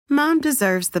Mom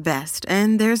deserves the best,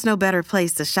 and there's no better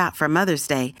place to shop for Mother's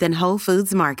Day than Whole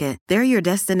Foods Market. They're your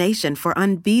destination for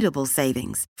unbeatable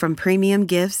savings, from premium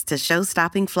gifts to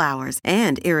show-stopping flowers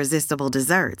and irresistible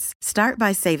desserts. Start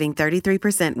by saving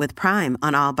 33% with Prime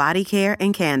on all body care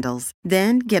and candles.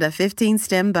 Then get a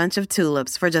 15-stem bunch of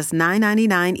tulips for just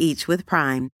 $9.99 each with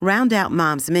Prime. Round out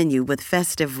Mom's menu with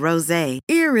festive rosé,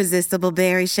 irresistible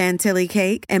berry chantilly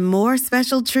cake, and more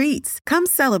special treats. Come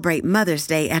celebrate Mother's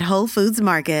Day at Whole Foods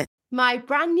Market. My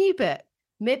brand new book,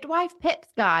 Midwife Pip's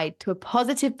Guide to a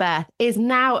Positive Birth, is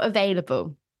now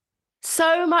available.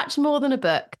 So much more than a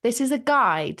book, this is a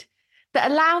guide that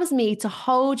allows me to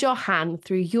hold your hand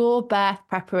through your birth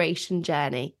preparation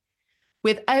journey.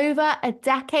 With over a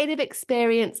decade of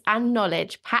experience and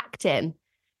knowledge packed in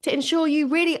to ensure you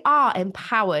really are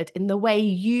empowered in the way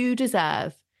you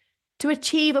deserve to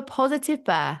achieve a positive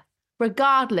birth,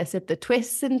 regardless of the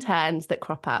twists and turns that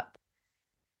crop up.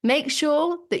 Make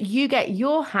sure that you get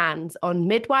your hands on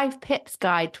Midwife Pip's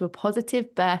Guide to a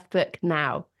Positive Birth book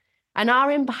now and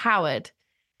are empowered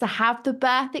to have the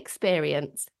birth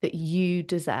experience that you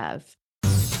deserve.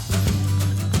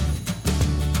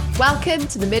 Welcome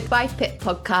to the Midwife Pip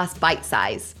Podcast Bite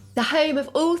Size, the home of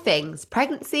all things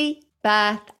pregnancy,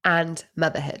 birth, and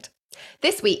motherhood.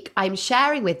 This week, I'm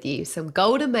sharing with you some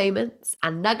golden moments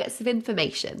and nuggets of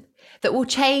information that will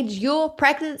change your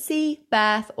pregnancy,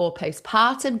 birth, or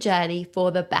postpartum journey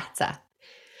for the better.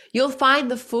 You'll find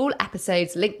the full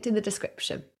episodes linked in the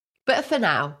description. But for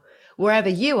now, wherever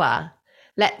you are,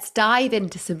 let's dive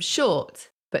into some short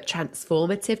but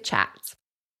transformative chat.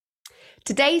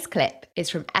 Today's clip is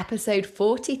from episode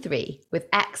 43 with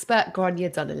expert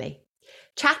Grainne Donnelly,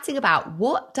 chatting about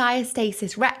what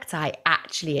diastasis recti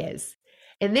actually is.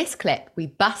 In this clip, we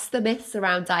bust the myths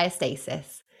around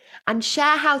diastasis and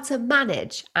share how to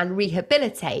manage and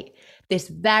rehabilitate this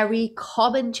very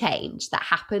common change that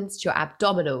happens to your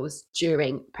abdominals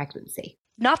during pregnancy.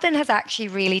 Nothing has actually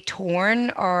really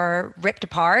torn or ripped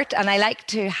apart. And I like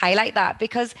to highlight that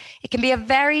because it can be a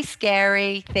very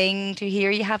scary thing to hear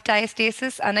you have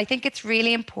diastasis. And I think it's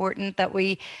really important that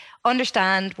we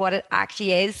understand what it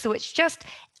actually is. So it's just,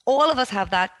 all of us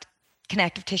have that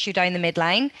connective tissue down the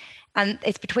midline. And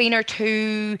it's between our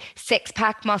two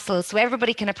six-pack muscles. So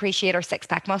everybody can appreciate our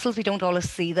six-pack muscles. We don't always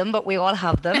see them, but we all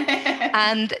have them.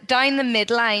 And down the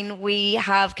midline, we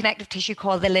have connective tissue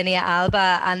called the linea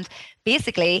alba. And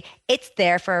basically, it's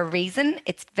there for a reason.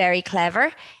 It's very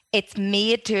clever. It's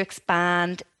made to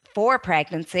expand for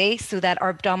pregnancy so that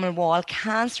our abdominal wall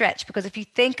can stretch. Because if you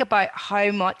think about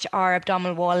how much our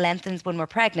abdominal wall lengthens when we're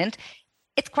pregnant,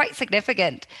 it's quite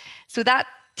significant. So that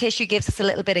tissue gives us a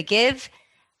little bit of give.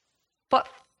 But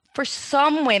for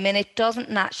some women, it doesn't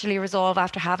naturally resolve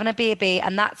after having a baby.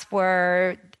 And that's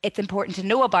where it's important to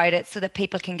know about it so that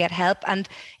people can get help. And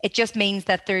it just means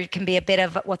that there can be a bit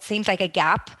of what seems like a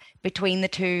gap between the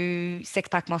two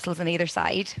six-pack muscles on either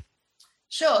side.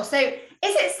 Sure. So is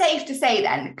it safe to say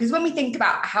then, because when we think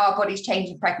about how our bodies change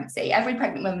in pregnancy, every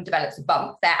pregnant woman develops a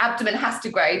bump. Their abdomen has to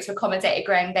grow to accommodate a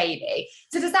growing baby.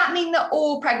 So does that mean that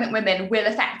all pregnant women will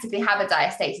effectively have a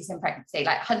diastasis in pregnancy?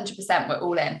 Like 100% we're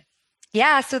all in?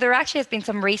 Yeah, so there actually has been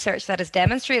some research that has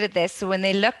demonstrated this. So when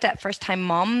they looked at first-time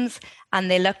moms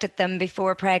and they looked at them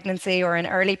before pregnancy or in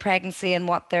early pregnancy and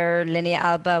what their linea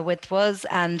alba width was,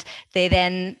 and they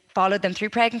then followed them through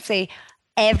pregnancy,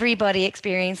 everybody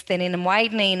experienced thinning and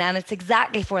widening. And it's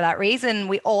exactly for that reason.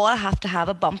 We all have to have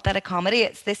a bump that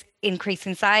accommodates this increase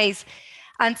in size.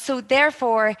 And so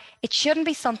therefore, it shouldn't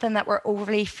be something that we're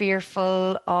overly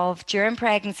fearful of during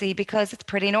pregnancy because it's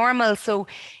pretty normal. So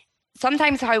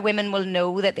sometimes how women will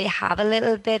know that they have a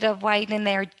little bit of widening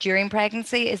there during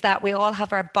pregnancy is that we all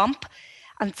have our bump.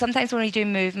 And sometimes when we do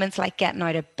movements like getting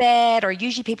out of bed, or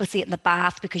usually people see it in the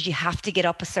bath because you have to get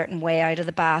up a certain way out of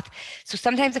the bath. So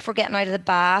sometimes if we're getting out of the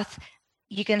bath,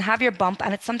 you can have your bump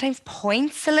and it sometimes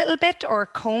points a little bit or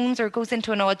cones or goes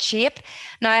into an odd shape.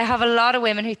 Now, I have a lot of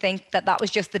women who think that that was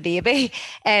just the baby.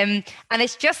 And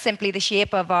it's just simply the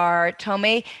shape of our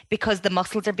tummy because the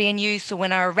muscles are being used. So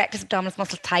when our rectus abdominis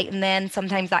muscles tighten, then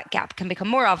sometimes that gap can become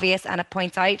more obvious and it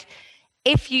points out.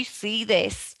 If you see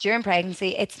this during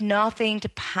pregnancy, it's nothing to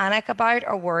panic about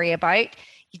or worry about.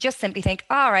 You just simply think,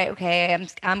 all right, okay,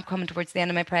 I'm coming towards the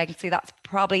end of my pregnancy. That's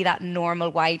probably that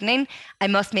normal widening. I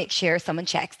must make sure someone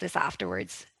checks this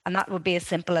afterwards. And that would be as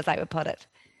simple as I would put it.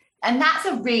 And that's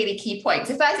a really key point.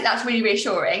 So firstly, that's really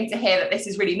reassuring to hear that this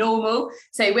is really normal.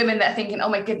 So women that are thinking, oh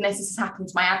my goodness, this has happened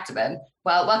to my abdomen,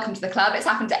 well, welcome to the club. It's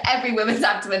happened to every woman's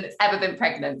abdomen that's ever been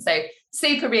pregnant. So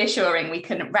super reassuring. We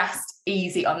can rest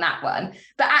easy on that one.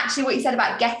 But actually what you said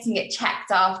about getting it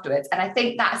checked afterwards, and I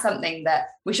think that's something that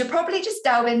we should probably just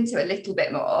delve into a little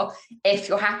bit more if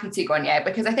you're happy to, Grainne,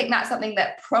 because I think that's something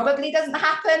that probably doesn't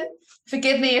happen.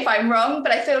 Forgive me if I'm wrong,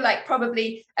 but I feel like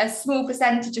probably a small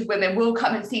percentage of women will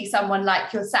come and see someone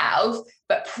like yourself,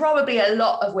 but probably a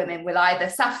lot of women will either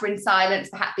suffer in silence,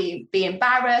 perhaps be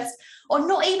embarrassed, or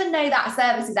not even know that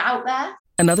service is out there.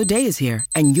 Another day is here,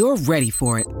 and you're ready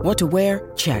for it. What to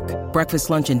wear? Check.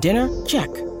 Breakfast, lunch, and dinner?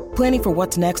 Check. Planning for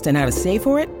what's next and how to save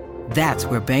for it? That's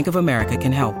where Bank of America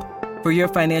can help. For your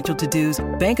financial to-dos,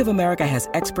 Bank of America has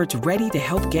experts ready to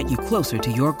help get you closer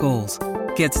to your goals.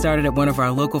 Get started at one of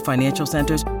our local financial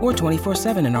centers or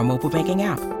 24/7 in our mobile banking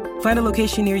app. Find a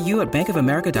location near you at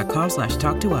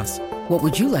bankofamerica.com/talktous. What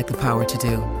would you like the power to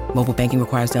do? Mobile banking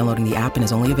requires downloading the app and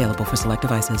is only available for select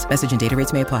devices. Message and data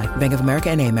rates may apply. Bank of America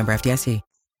N.A., member FDIC.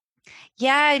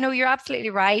 Yeah, I know you're absolutely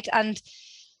right. And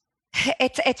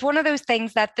it's one of those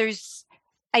things that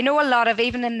I know a lot of,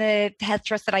 even in the health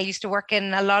trust that I used to work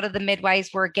in, a lot of the midwives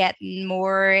were getting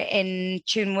more in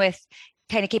tune with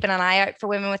kind of keeping an eye out for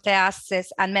women with diastasis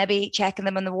and maybe checking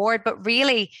them on the ward. But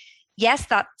really, yes,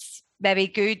 that's maybe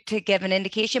good to give an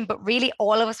indication, but really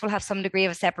all of us will have some degree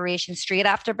of separation straight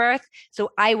after birth. So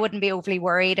I wouldn't be overly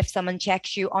worried if someone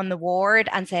checks you on the ward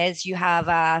and says you have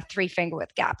a 3-finger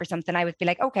width gap or something. I would be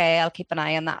like, okay, I'll keep an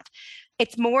eye on that.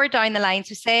 It's more down the line.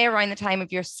 So say around the time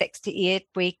of your 6 to 8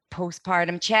 week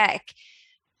postpartum check,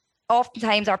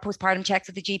 oftentimes our postpartum checks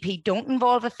with the GP don't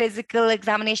involve a physical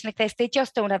examination like this. They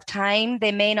just don't have time.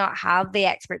 They may not have the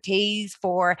expertise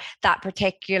for that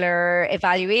particular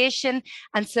evaluation.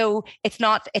 And so it's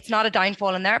not a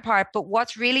downfall on their part. But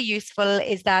what's really useful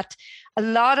is that a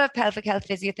lot of pelvic health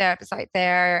physiotherapists out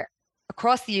there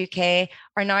across the UK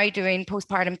are now doing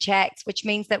postpartum checks, which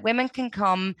means that women can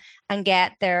come and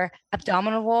get their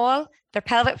abdominal wall, their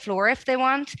pelvic floor if they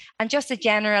want, and just a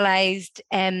generalized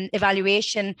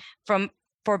evaluation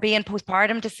for being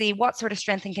postpartum to see what sort of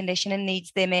strength and conditioning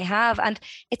needs they may have. And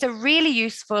it's a really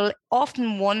useful,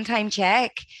 often one-time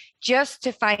check just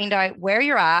to find out where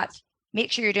you're at, make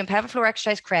sure you're doing pelvic floor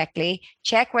exercise correctly,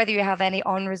 check whether you have any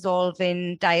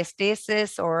unresolving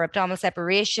diastasis or abdominal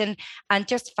separation, and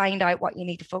just find out what you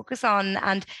need to focus on.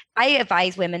 And I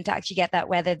advise women to actually get that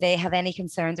whether they have any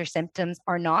concerns or symptoms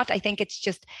or not. I think it's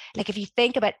just like, if you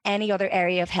think about any other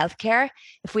area of healthcare,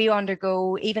 if we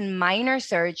undergo even minor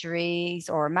surgeries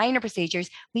or minor procedures,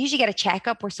 we usually get a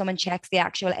checkup where someone checks the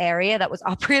actual area that was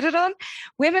operated on.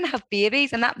 Women have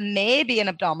babies, and that may be an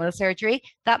abdominal surgery,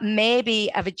 that may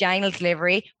be a vaginal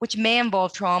delivery, which may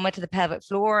involve trauma to the pelvic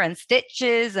floor and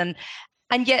stitches, and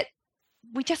yet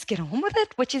we just get on with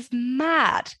it, which is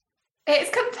mad.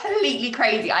 It's completely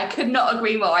crazy. I could not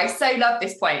agree more. I so love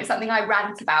this point. It's something I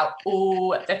rant about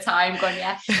all the time,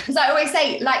 Grainne. Because I always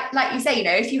say, like you say,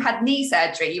 if you had knee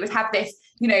surgery, you would have this,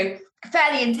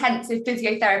 fairly intensive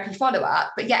physiotherapy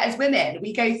follow-up. But yet as women,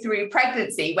 we go through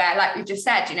pregnancy where, like we just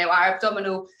said, our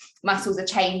abdominal muscles are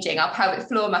changing, our pelvic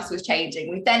floor muscles changing.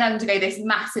 We then undergo this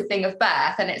massive thing of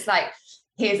birth, and it's like,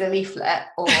 here's a leaflet,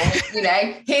 or,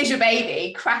 here's your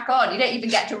baby, crack on. You don't even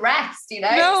get to rest, No,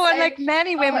 so, and like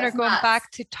many women are going back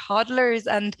to toddlers,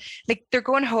 and like they're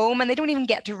going home and they don't even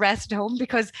get to rest at home,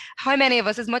 because how many of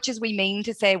us, as much as we mean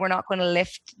to say we're not going to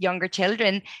lift younger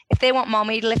children, if they want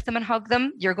mommy to lift them and hug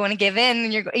them, you're going to give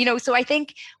in, and so I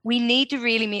think we need to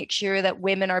really make sure that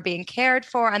women are being cared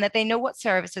for and that they know what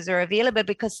services are available,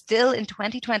 because still in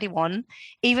 2021,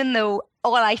 even though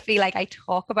all I feel like I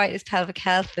talk about is pelvic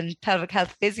health and pelvic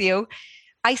health physio,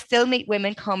 I still meet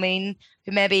women coming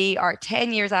who maybe are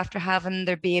 10 years after having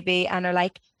their baby and are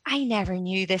like, I never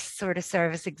knew this sort of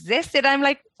service existed. I'm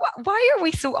like, why are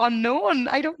we so unknown?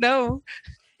 I don't know.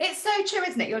 It's so true,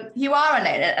 isn't it? You are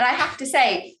unknown. And I have to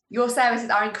say, your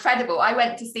services are incredible. I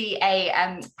went to see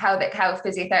a pelvic health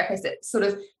physiotherapist at sort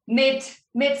of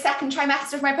mid-second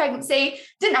trimester of my pregnancy,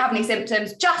 didn't have any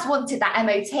symptoms, just wanted that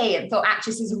MOT, and thought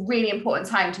actually this is a really important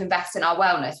time to invest in our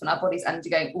wellness when our body's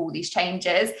undergoing all these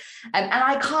changes. And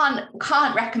I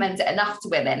can't recommend it enough to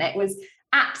women. It was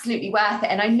absolutely worth it.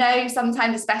 And I know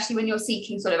sometimes, especially when you're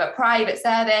seeking sort of a private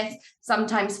service,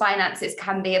 sometimes finances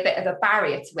can be a bit of a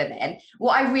barrier to women.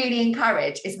 What I really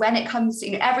encourage is, when it comes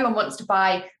to, everyone wants to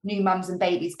buy new mums and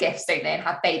babies gifts, don't they, and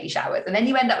have baby showers. And then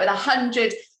you end up with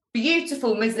 100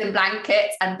 beautiful muslin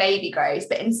blankets and baby grows.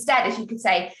 But instead, if you could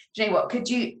say, do you know what, could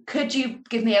you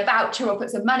give me a voucher or put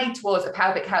some money towards a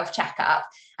pelvic health checkup,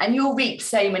 and you'll reap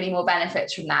so many more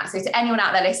benefits from that. So to anyone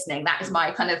out there listening, that is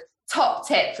my kind of top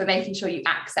tip for making sure you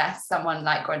access someone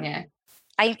like Grainne.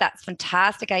 I think that's a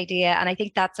fantastic idea. And I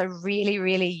think that's a really,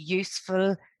 really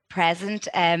useful present.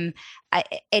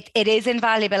 It is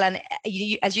invaluable. And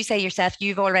as you say yourself,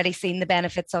 you've already seen the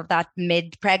benefits of that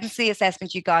mid-pregnancy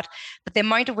assessment you got. But the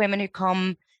amount of women who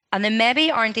come and they maybe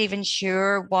aren't even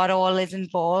sure what all is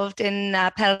involved in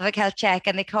a pelvic health check,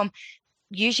 and they come,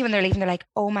 usually when they're leaving, they're like,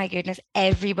 oh my goodness,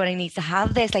 everybody needs to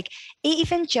have this. Like,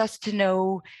 even just to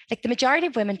know, like, the majority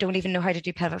of women don't even know how to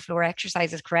do pelvic floor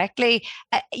exercises correctly.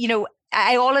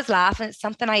 I always laugh, and it's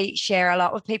something I share a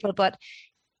lot with people, but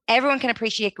everyone can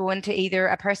appreciate going to either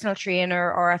a personal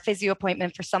trainer or a physio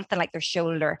appointment for something like their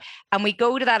shoulder. And we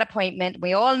go to that appointment.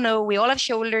 We all know, we all have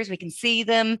shoulders, we can see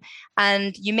them.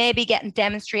 And you may be getting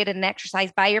demonstrated an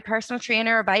exercise by your personal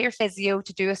trainer or by your physio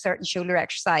to do a certain shoulder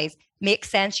exercise. Makes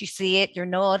sense. You see it, you're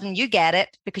nodding, you get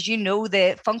it because you know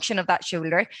the function of that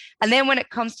shoulder. And then when it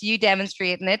comes to you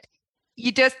demonstrating it,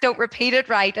 you just don't repeat it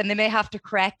right, and they may have to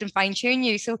correct and fine tune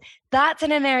you. So that's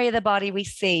in an area of the body we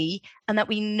see and that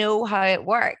we know how it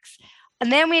works. And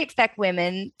then we expect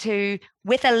women to,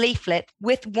 with a leaflet,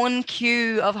 with one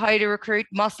cue of how to recruit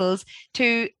muscles,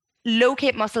 to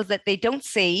locate muscles that they don't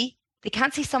see, they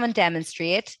can't see someone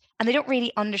demonstrate, and they don't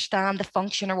really understand the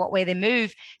function or what way they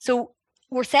move. So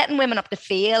we're setting women up to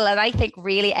fail. And I think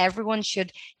really everyone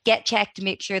should get checked to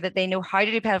make sure that they know how to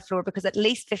do pelvic floor, because at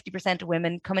least 50% of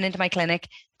women coming into my clinic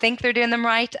think they're doing them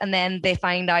right. And then they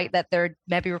find out that they're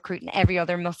maybe recruiting every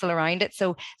other muscle around it.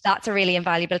 So that's a really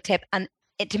invaluable tip. And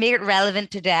to make it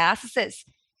relevant to diastasis,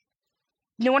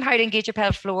 knowing how to engage your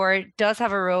pelvic floor does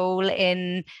have a role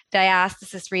in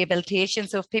diastasis rehabilitation.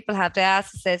 So if people have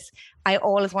diastasis, I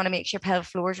always want to make sure pelvic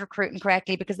floor is recruiting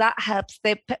correctly, because that helps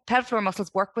the pelvic floor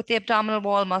muscles work with the abdominal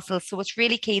wall muscles. So it's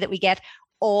really key that we get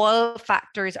all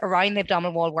factors around the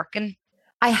abdominal wall working.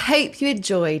 I hope you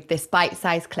enjoyed this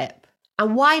bite-sized clip,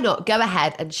 and why not go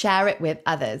ahead and share it with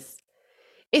others.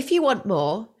 If you want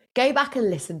more, go back and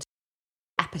listen to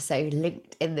the episode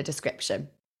linked in the description.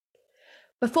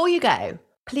 Before you go,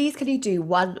 please can you do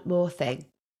one more thing?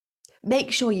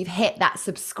 Make sure you've hit that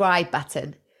subscribe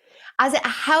button, as it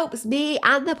helps me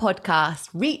and the podcast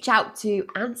reach out to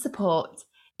and support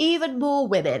even more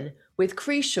women with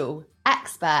crucial,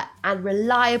 expert and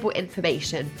reliable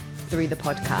information through the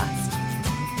podcast.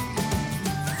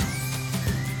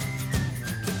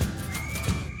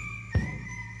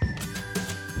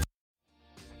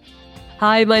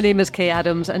 Hi, my name is Kay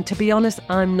Adams, and to be honest,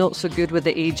 I'm not so good with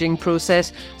the ageing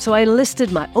process, so I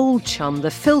enlisted my old chum, the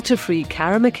filter-free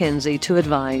Cara McKenzie, to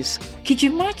advise. Could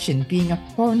you imagine being a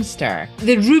porn star?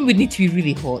 The room would need to be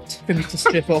really hot for me to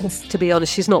strip off. To be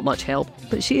honest, she's not much help,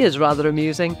 but she is rather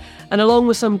amusing. And along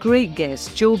with some great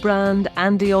guests, Jo Brand,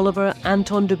 Andy Oliver,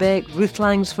 Anton Dubeck, Ruth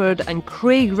Langsford and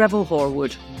Craig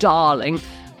Revel-Horwood, darling,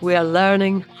 we are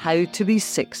learning how to be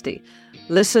 60.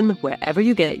 Listen wherever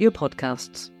you get your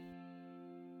podcasts.